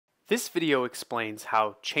This video explains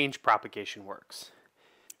how change propagation works.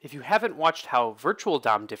 If you haven't watched how virtual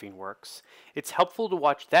DOM diffing works, it's helpful to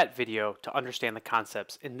watch that video to understand the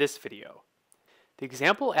concepts in this video. The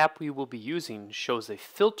example app we will be using shows a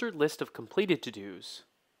filtered list of completed to-dos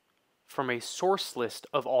from a source list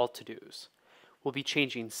of all to-dos. We'll be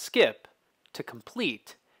changing skip to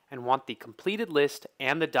complete and want the completed list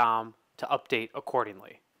and the DOM to update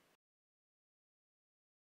accordingly.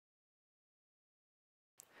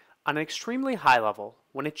 On an extremely high level,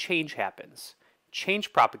 when a change happens,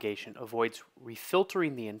 change propagation avoids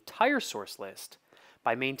refiltering the entire source list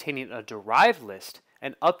by maintaining a derived list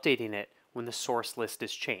and updating it when the source list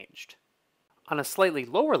is changed. On a slightly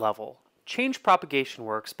lower level, change propagation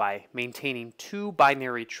works by maintaining two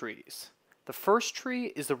binary trees. The first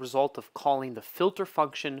tree is the result of calling the filter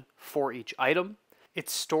function for each item.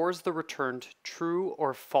 It stores the returned true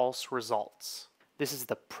or false results. This is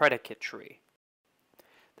the predicate tree.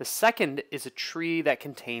 The second is a tree that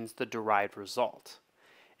contains the derived result.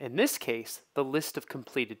 In this case, the list of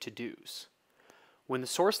completed to-dos. When the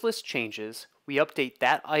source list changes, we update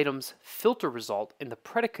that item's filter result in the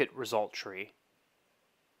predicate result tree.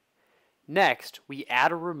 Next, we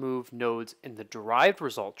add or remove nodes in the derived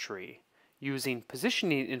result tree using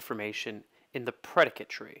positioning information in the predicate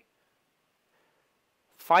tree.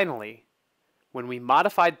 Finally, when we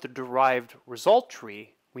modified the derived result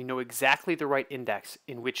tree, we know exactly the right index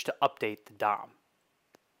in which to update the DOM.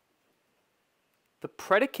 The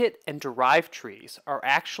predicate and derived trees are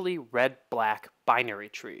actually red-black binary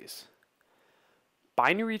trees.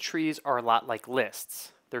 Binary trees are a lot like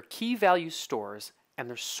lists. They're key value stores and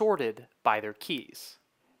they're sorted by their keys.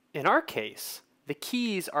 In our case, the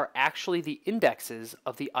keys are actually the indexes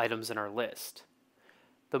of the items in our list.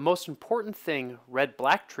 The most important thing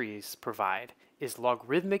red-black trees provide is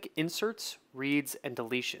logarithmic inserts, reads, and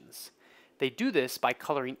deletions. They do this by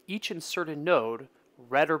coloring each inserted node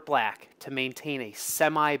red or black to maintain a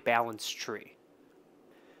semi-balanced tree.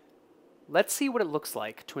 Let's see what it looks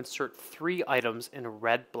like to insert three items in a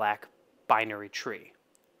red-black binary tree: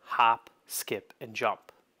 hop, skip, and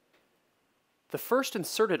jump. The first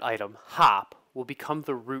inserted item, hop, will become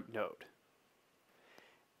the root node.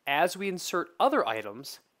 As we insert other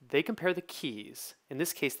items, they compare the keys, in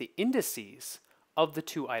this case the indices, of the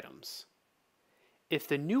two items. If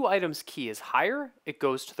the new item's key is higher, it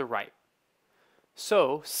goes to the right.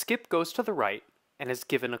 So skip goes to the right and is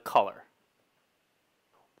given a color.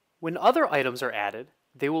 When other items are added,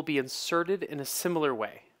 they will be inserted in a similar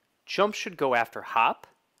way. Jump should go after hop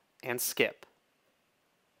and skip.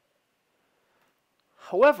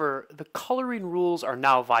 However, the coloring rules are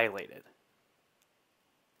now violated.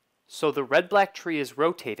 So the red-black tree is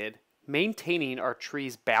rotated, maintaining our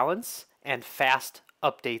tree's balance and fast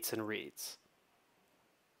updates and reads.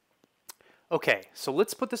 Okay, so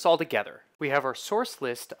let's put this all together. We have our source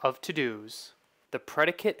list of to-dos, the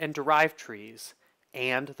predicate and derived trees,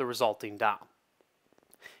 and the resulting DOM.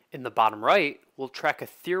 In the bottom right, we'll track a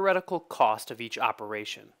theoretical cost of each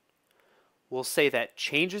operation. We'll say that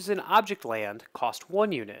changes in object land cost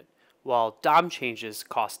 1 unit, while DOM changes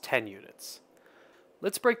cost 10 units.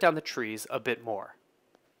 Let's break down the trees a bit more.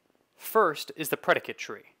 First is the predicate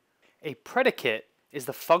tree. A predicate is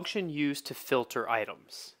the function used to filter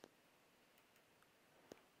items.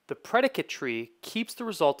 The predicate tree keeps the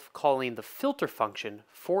result of calling the filter function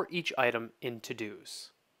for each item in to-dos.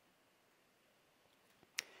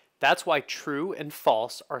 That's why true and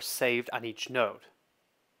false are saved on each node.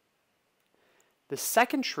 The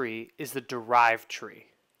second tree is the derived tree.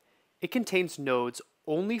 It contains nodes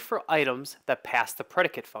only for items that pass the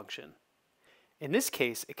predicate function. In this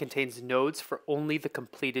case, it contains nodes for only the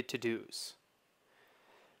completed to-dos.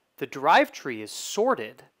 The derived tree is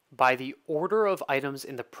sorted by the order of items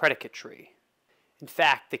in the predicate tree. In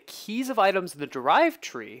fact, the keys of items in the derived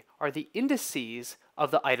tree are the indices of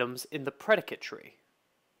the items in the predicate tree.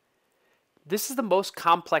 This is the most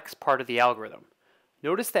complex part of the algorithm.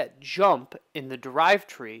 Notice that jump in the derived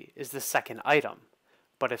tree is the second item,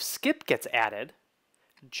 but if skip gets added,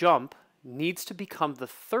 jump needs to become the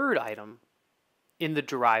third item in the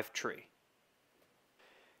derived tree.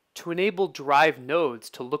 To enable derived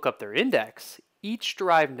nodes to look up their index, each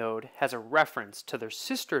derived node has a reference to their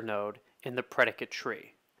sister node in the predicate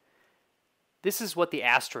tree. This is what the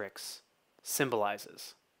asterisk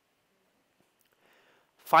symbolizes.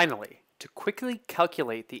 Finally, to quickly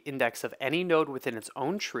calculate the index of any node within its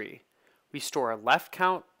own tree, we store a left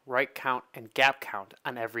count, right count, and gap count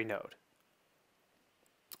on every node.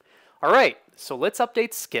 Alright, so let's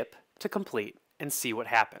update skip to complete and see what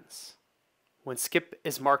happens. When skip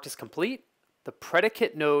is marked as complete, the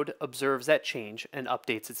predicate node observes that change and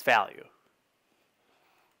updates its value.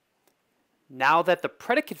 Now that the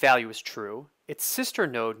predicate value is true, its sister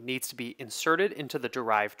node needs to be inserted into the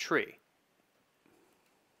derived tree.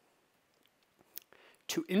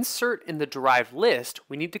 To insert in the derived list,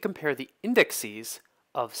 we need to compare the indexes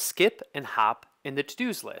of skip and hop in the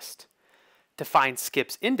to-dos list. To find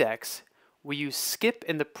skip's index, we use skip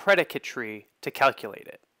in the predicate tree to calculate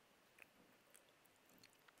it.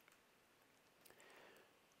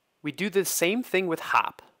 We do the same thing with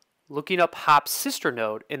hop, looking up hop's sister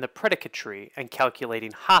node in the predicate tree and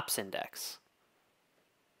calculating hop's index.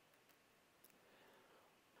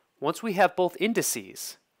 Once we have both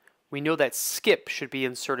indices, we know that skip should be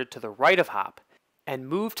inserted to the right of hop and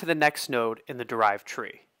move to the next node in the derived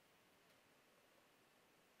tree.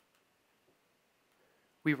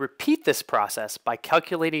 We repeat this process by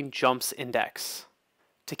calculating jump's index.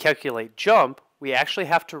 To calculate jump, we actually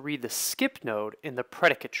have to read the skip node in the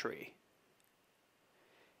predicate tree.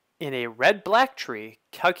 In a red-black tree,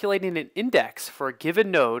 calculating an index for a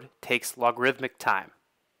given node takes logarithmic time.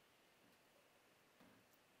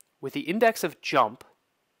 With the index of jump,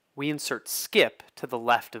 we insert skip to the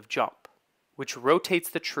left of jump, which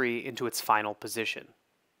rotates the tree into its final position.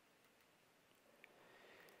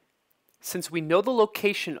 Since we know the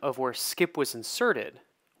location of where skip was inserted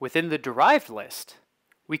within the derived list,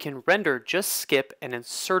 we can render just skip and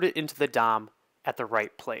insert it into the DOM at the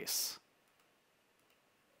right place.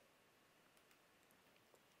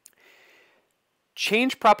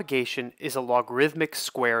 Change propagation is a logarithmic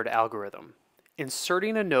squared algorithm.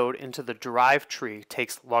 Inserting a node into the derived tree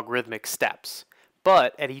takes logarithmic steps,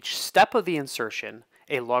 but at each step of the insertion,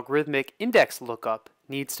 a logarithmic index lookup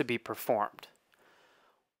needs to be performed.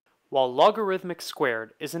 While logarithmic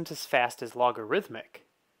squared isn't as fast as logarithmic,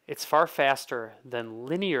 it's far faster than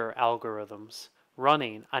linear algorithms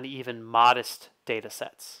running on even modest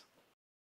datasets.